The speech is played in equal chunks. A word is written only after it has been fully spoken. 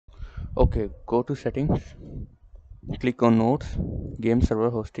Okay, go to settings, click on nodes, game server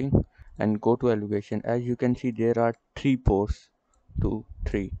hosting, and go to allocation. As you can see, there are three ports, 2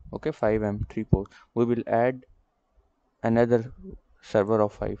 3. Okay, 5M 3 ports. We will add another server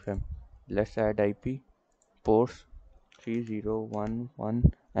of 5M. Let's add IP ports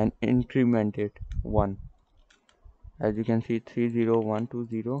 3011 and increment it 1. As you can see,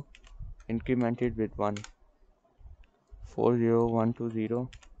 30120 incremented with 1, 40120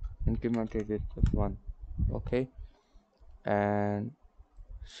 incremented with 1. Okay, and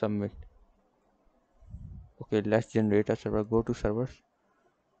submit. Okay, let's generate a server. Go to servers,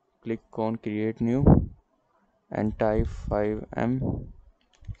 click on create new and type 5M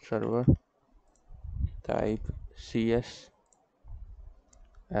server, type CS,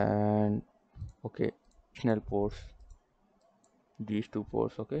 and okay, additional ports, these two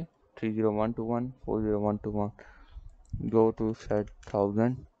ports. Okay, 30121 40121. Go to set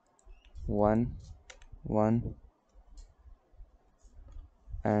 1000 1 1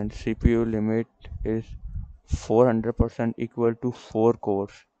 and CPU limit is 400% equal to 4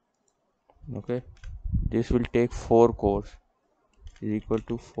 cores. Okay, this will take 4 cores, is equal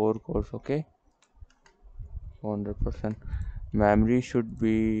to 4 cores. Okay, 400%. Memory should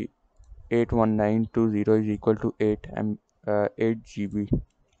be 81920 is equal to 8 GB.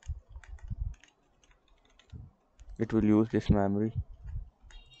 It will use this memory,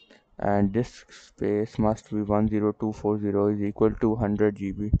 and disk space must be 10240 is equal to 100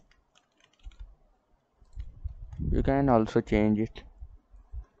 GB. You can also change it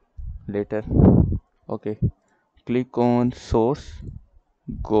later. Okay, click on source,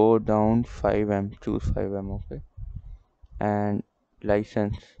 go down 5M, choose 5M. Okay, and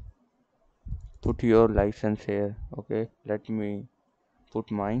license, put your license here. Okay, let me put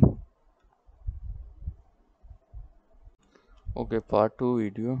mine. Okay, part 2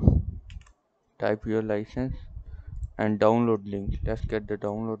 video, type your license and download link. Let's get the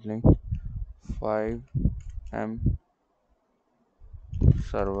download link. 5M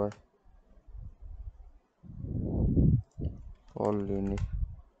server for Linux.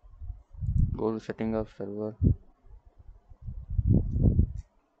 Go to setting of server.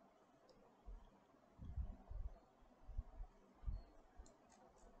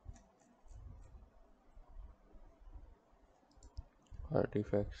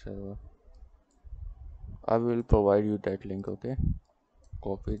 Artifact server. I will provide you that link. Okay,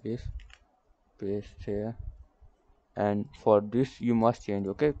 copy this, paste here, and for this you must change.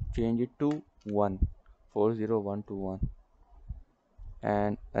 Okay, change it to 1, 40121,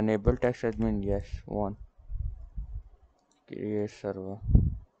 and enable TxAdmin. Yes, 1. Create server.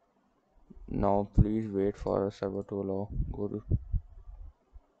 Now please wait for a server to allow. Go to,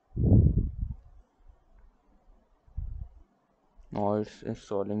 now it's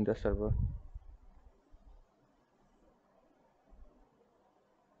installing the server.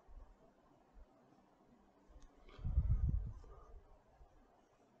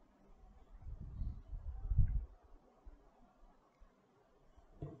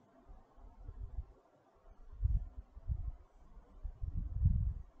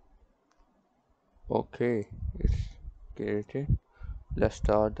 Okay, it's created. Let's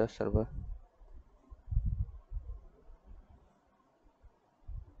start the server.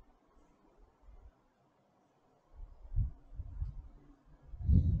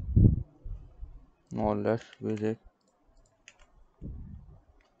 Now let's visit.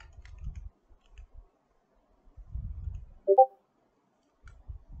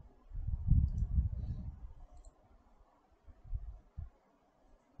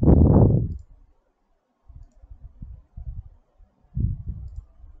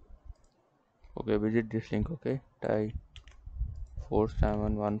 Okay, visit this link. Okay, type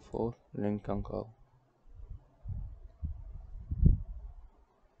 4714 link account.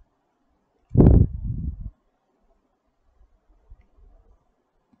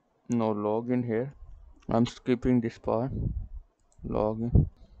 No login here. I'm skipping this part. Login.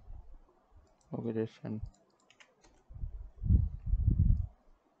 Okay, this one.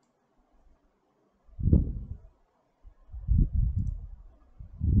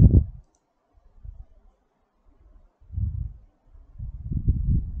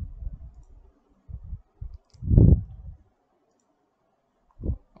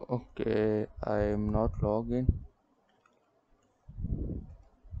 Okay, I am not logged in.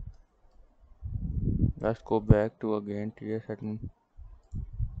 Let's go back to again TxAdmin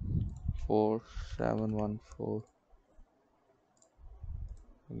 4714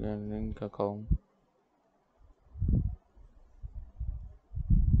 again link account.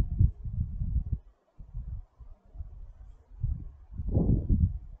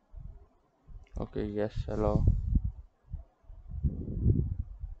 Okay, yes, allow.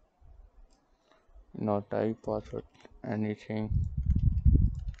 Now type password, anything.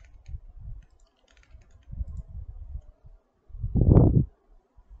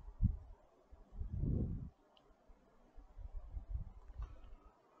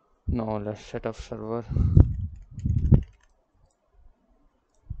 Now let's set up server.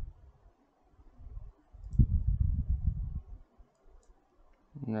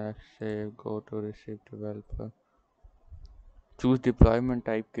 Next, save, go to receive developer. Choose deployment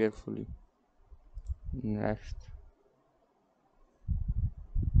type carefully. Next,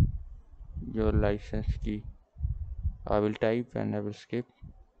 your license key. I will type and I will skip.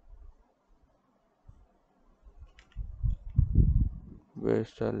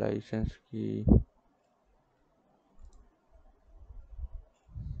 Where's the license key?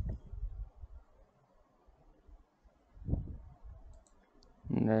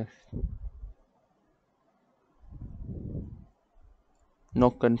 Next, now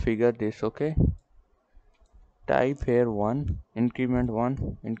configure this. Okay, type here 1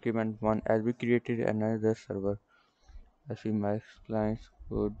 1 as we created another server. As we max clients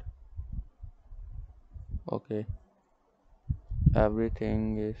good. Okay,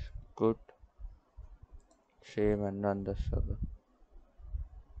 everything is good. Save and run the server.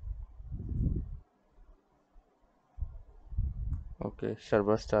 Okay,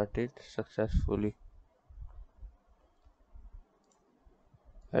 server started successfully.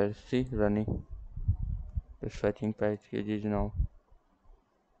 Let's see running. It's fetching packages now.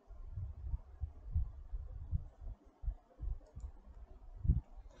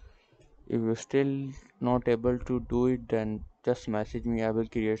 If you're still not able to do it, then just message me. I will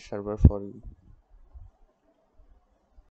create server for you.